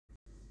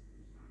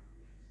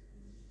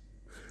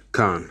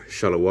Khan,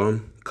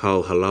 Shalom,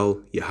 Kal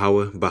Halal,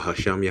 Yahweh,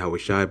 Bahasham, Yahweh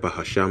Shai,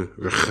 Bahasham,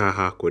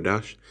 Rechaha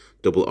Kodash.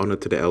 Double honor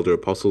to the elder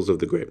apostles of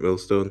the Great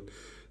Millstone.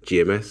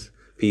 GMS,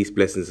 peace,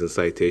 blessings, and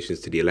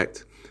salutations to the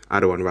elect.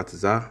 Adawan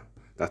Ratazah,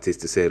 that is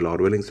to say, Lord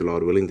willing. So,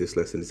 Lord willing, this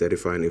lesson is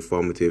edifying,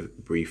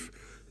 informative, brief,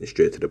 and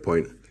straight to the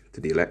point to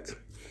the elect.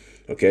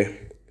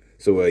 Okay,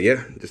 so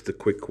just a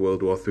quick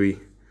World War III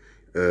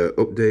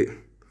update.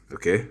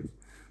 Okay.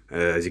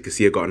 As you can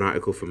see, I got an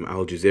article from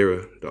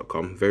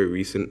AlJazeera.com, very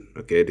recent.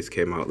 Okay, this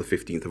came out the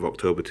 15th of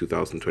October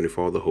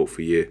 2024, the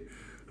hopeful year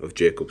of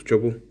Jacob's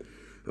trouble.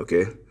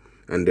 Okay,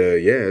 and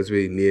as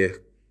we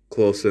near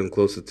closer and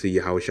closer to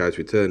Yahushai's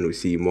return, we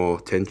see more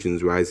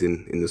tensions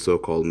rising in the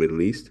so-called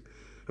Middle East,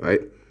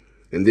 right?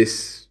 And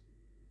this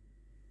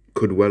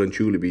could well and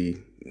truly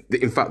be,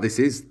 in fact, this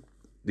is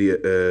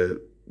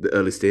the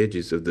early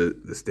stages of the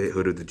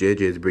statehood of the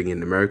JJs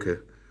bringing America,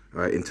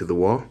 right, into the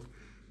war,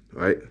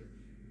 right?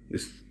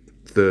 This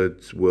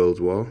Third World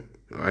War,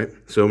 all right?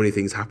 So many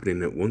things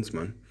happening at once,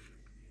 man.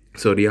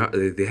 So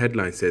the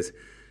headline says,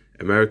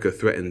 America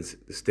threatens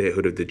the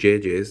statehood of the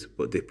JJs,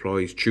 but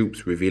deploys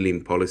troops,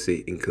 revealing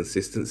policy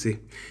inconsistency.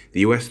 The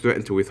US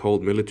threatened to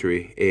withhold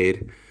military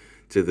aid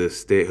to the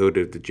statehood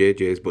of the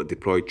JJs, but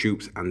deployed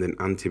troops and an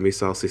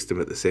anti-missile system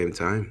at the same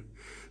time.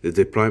 The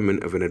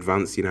deployment of an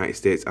advanced United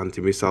States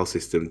anti-missile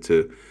system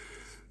to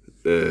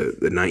the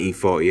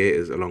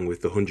 1948ers, along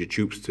with the 100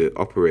 troops to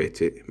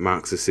operate it,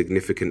 marks a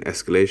significant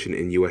escalation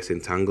in US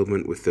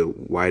entanglement with the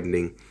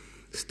widening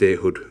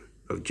statehood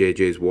of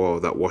JJ's war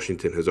that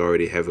Washington has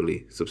already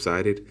heavily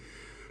subsided.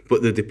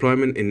 But the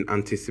deployment in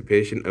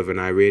anticipation of an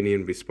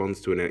Iranian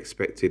response to an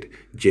expected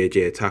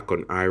JJ attack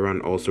on Iran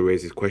also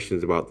raises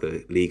questions about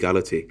the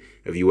legality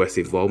of US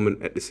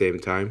involvement at a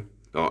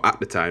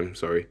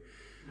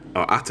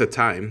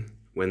time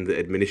when the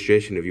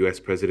administration of US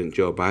President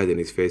Joe Biden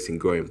is facing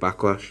growing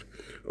backlash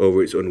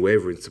over its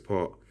unwavering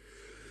support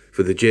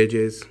for the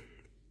JJs.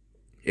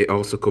 It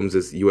also comes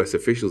as US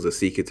officials are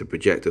seeking to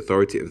project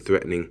authority and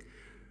threatening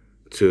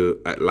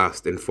to at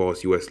last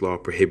enforce US law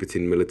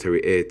prohibiting military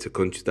aid to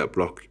countries that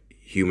block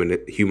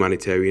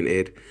humanitarian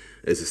aid,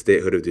 as the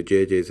statehood of the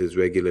JJs has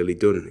regularly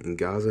done in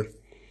Gaza.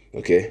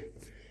 Okay,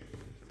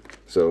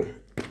 so,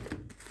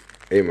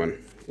 hey man,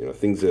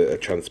 things are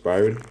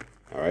transpiring,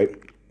 all right?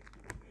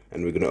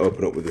 And we're going to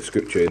open up with the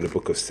scripture in the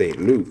book of St.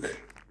 Luke,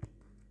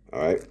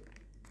 all right?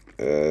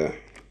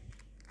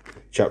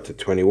 Chapter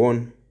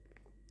 21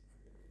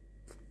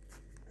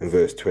 and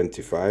verse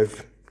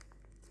 25.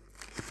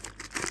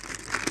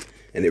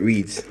 And it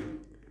reads,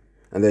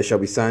 And there shall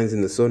be signs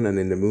in the sun and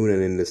in the moon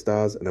and in the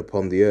stars, and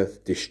upon the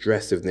earth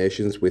distress of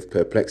nations with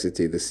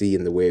perplexity, the sea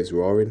and the waves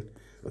roaring.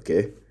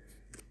 Okay?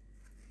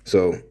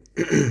 So,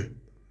 the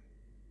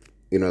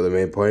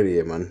main point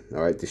here, man,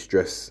 all right,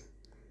 distress,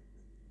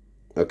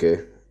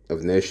 okay,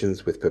 of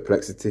nations with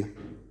perplexity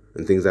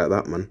and things like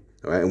that, man.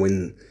 All right, and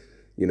when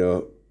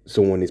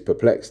someone is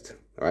perplexed,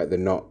 all right, they're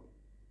not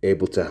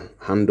able to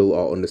handle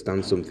or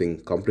understand something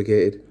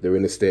complicated. They're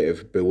in a state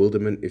of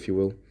bewilderment, if you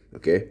will.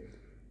 Okay,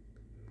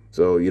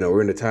 so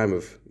we're in a time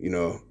of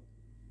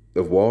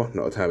of war,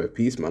 not a time of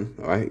peace, man.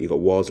 All right, you got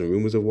wars and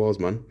rumors of wars,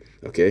 man.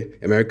 Okay,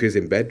 America is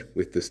in bed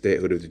with the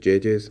statehood of the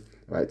JJs,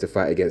 right, to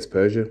fight against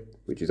Persia,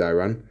 which is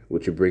Iran,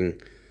 which would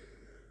bring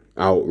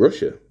out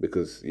Russia,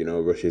 because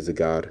Russia is a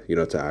guard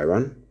to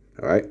Iran.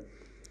 All right,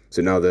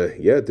 so now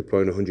they're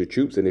deploying 100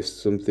 troops, and if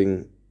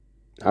something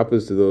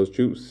happens to those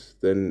troops,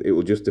 then it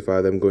will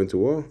justify them going to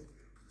war.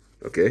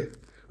 Okay,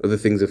 other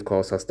things of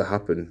course has to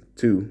happen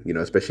too,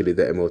 especially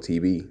the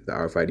MOTB, the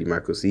RFID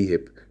micro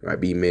C-HIP, right,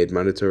 being made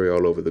mandatory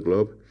all over the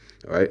globe.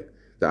 All right,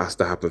 that has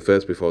to happen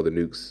first before the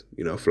nukes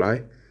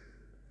fly.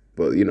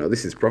 But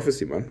this is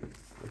prophecy, man.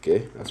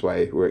 Okay, that's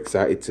why we're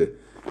excited to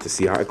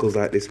see articles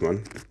like this,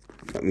 man.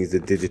 That means the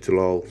digital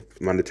all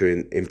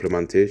mandatory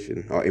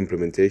implementation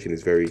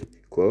is very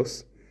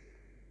close.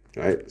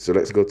 All right, so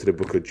let's go to the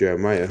book of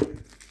Jeremiah,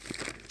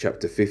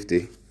 chapter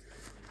 50,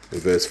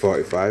 and verse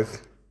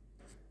 45.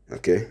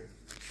 Okay.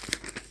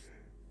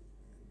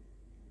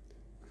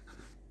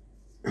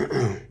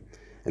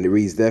 And it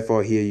reads,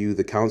 Therefore hear you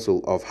the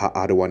counsel of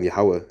Adawan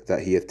Yahweh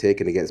that he hath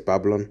taken against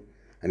Babylon,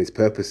 and his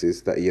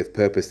purposes that he hath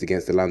purposed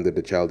against the land of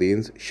the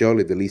Chaldeans.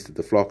 Surely the least of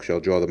the flock shall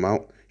draw them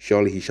out.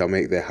 Surely he shall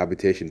make their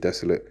habitation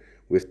desolate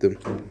with them.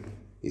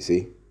 You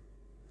see?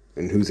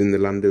 And who's in the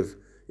land of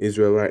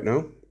Israel right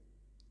now?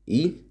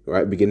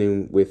 Right,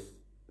 beginning with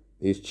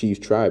his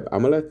chief tribe,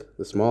 Amalek,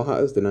 the small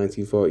hatters, the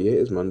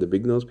 1948ers, man, the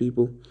big nose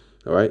people.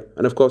 All right,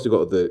 and of course you've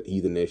got the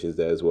heathen nations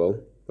there as well,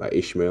 like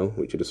Ishmael,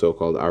 which are the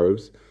so-called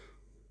Arabs.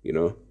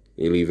 You'll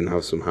even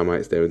have some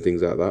Hamites there and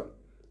things like that.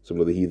 Some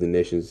of the heathen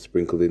nations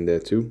sprinkled in there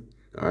too.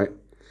 All right,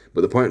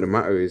 but the point of the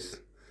matter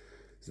is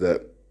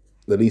that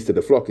the least of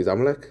the flock is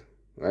Amalek,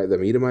 right? The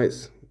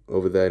Edomites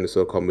over there in the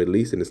so-called Middle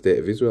East, in the state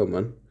of Israel,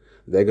 man.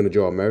 They're going to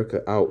draw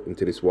America out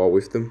into this war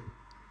with them.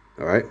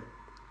 All right.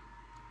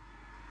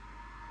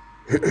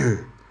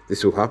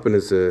 This will happen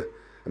as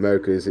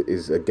America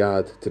is a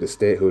guard to the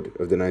statehood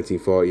of the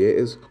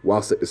 1948ers,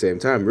 whilst at the same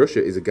time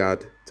Russia is a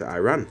guard to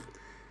Iran.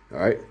 All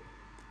right.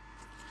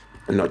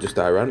 And not just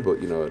Iran, but,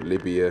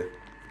 Libya,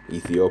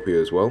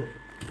 Ethiopia as well.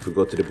 If we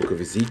go to the book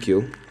of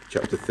Ezekiel,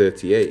 chapter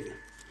 38.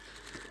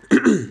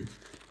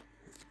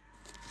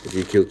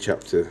 Ezekiel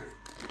chapter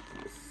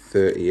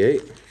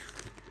 38.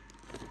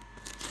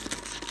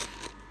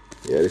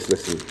 Yeah, this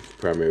lesson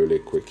primarily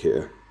quick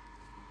here.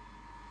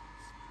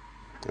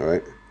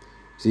 Alright.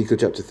 Ezekiel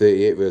chapter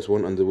 38, verse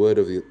 1. And the word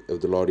of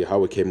the Lord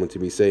Yahweh came unto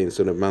me, saying,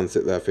 Son of man,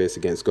 set thy face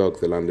against Gog,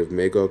 the land of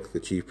Magog, the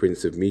chief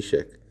prince of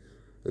Meshech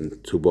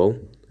and Tubal,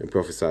 and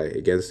prophesy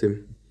against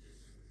him.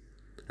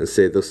 And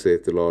say, Thus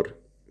saith the Lord,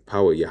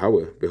 Power,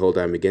 Yahweh, behold,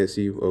 I am against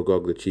you, O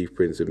Gog, the chief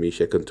prince of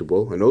Meshech and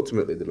Tubal. And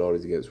ultimately, the Lord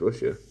is against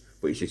Russia,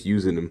 but he's just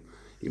using them,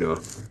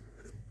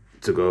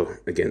 to go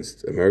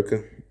against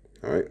America.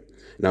 All right.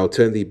 Now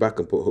turn thee back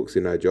and put hooks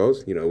in thy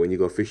jaws. When you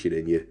go fishing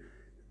and you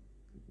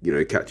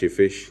catch your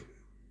fish,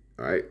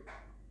 all right,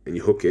 and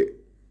you hook it,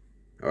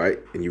 all right,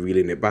 and you're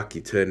reeling it back,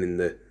 you're turning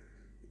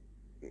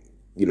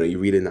you're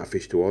reeling that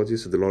fish towards you.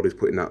 So the Lord is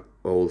putting that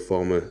old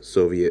former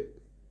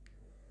Soviet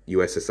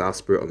USSR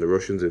spirit on the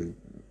Russians and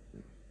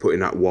putting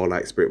that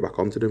warlike spirit back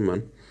onto them,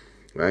 man,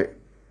 right?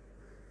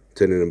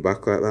 Turning them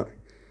back like that.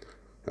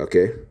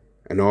 Okay.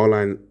 And all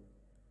thine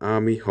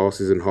army,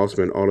 horses and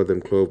horsemen, all of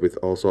them clothed with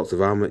all sorts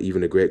of armor,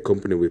 even a great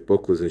company with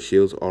bucklers and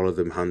shields, all of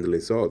them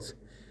handling swords.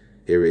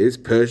 Here it is,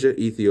 Persia,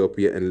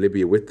 Ethiopia, and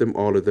Libya with them,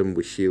 all of them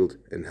with shield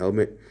and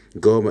helmet.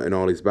 Gomer and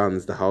all his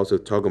bands, the house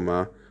of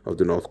Togarmah of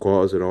the north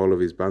quarters, and all of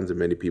his bands, and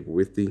many people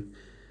with thee.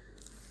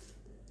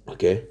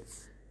 Okay,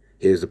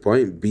 here's the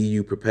point. Be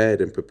you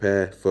prepared, and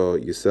prepare for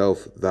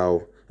yourself,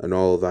 thou and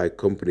all thy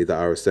company that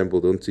are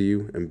assembled unto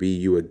you, and be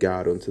you a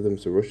guard unto them.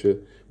 So Russia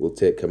will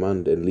take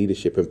command and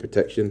leadership and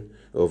protection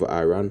over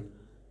Iran,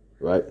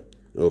 right?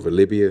 Over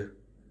Libya,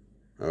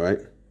 all right?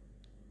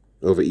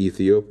 Over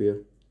Ethiopia,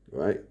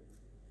 right?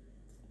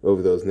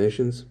 Over those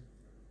nations,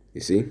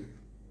 you see?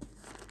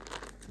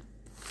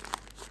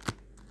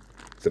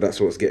 So that's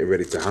what's getting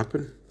ready to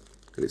happen.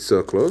 And it's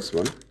so close,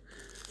 man.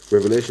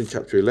 Revelation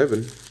chapter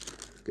 11,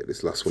 get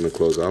this last one and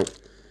close out.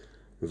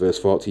 Verse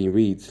 14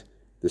 reads,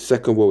 The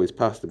second woe is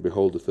past, and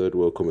behold, the third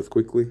woe cometh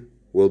quickly.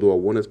 World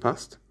War I has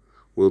passed.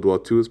 World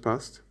War II has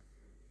passed.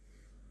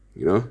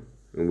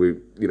 And we,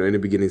 in the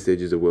beginning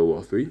stages of World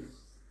War III.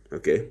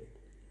 Okay.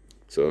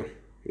 So,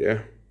 yeah.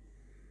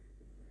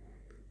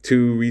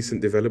 2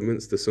 recent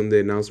developments. The Sunday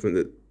announcement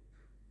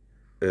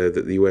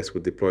that the US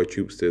would deploy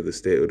troops to the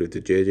statehood of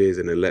the JJs,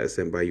 and a letter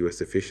sent by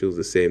US officials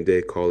the same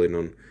day calling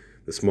on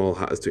the small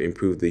hatters to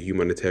improve the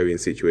humanitarian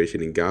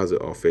situation in Gaza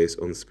or face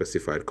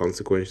unspecified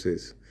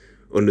consequences,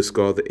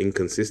 underscore the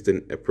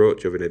inconsistent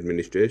approach of an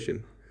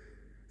administration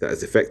that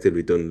has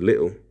effectively done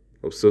little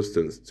of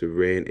substance to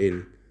rein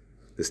in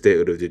the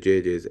statehood of the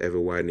JJ's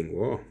ever-widening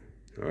war.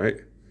 All right?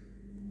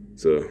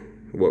 So,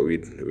 what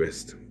read the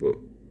rest? But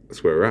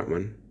that's where we're at,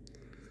 man.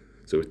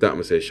 So with that, I'm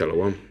going to say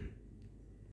shalom.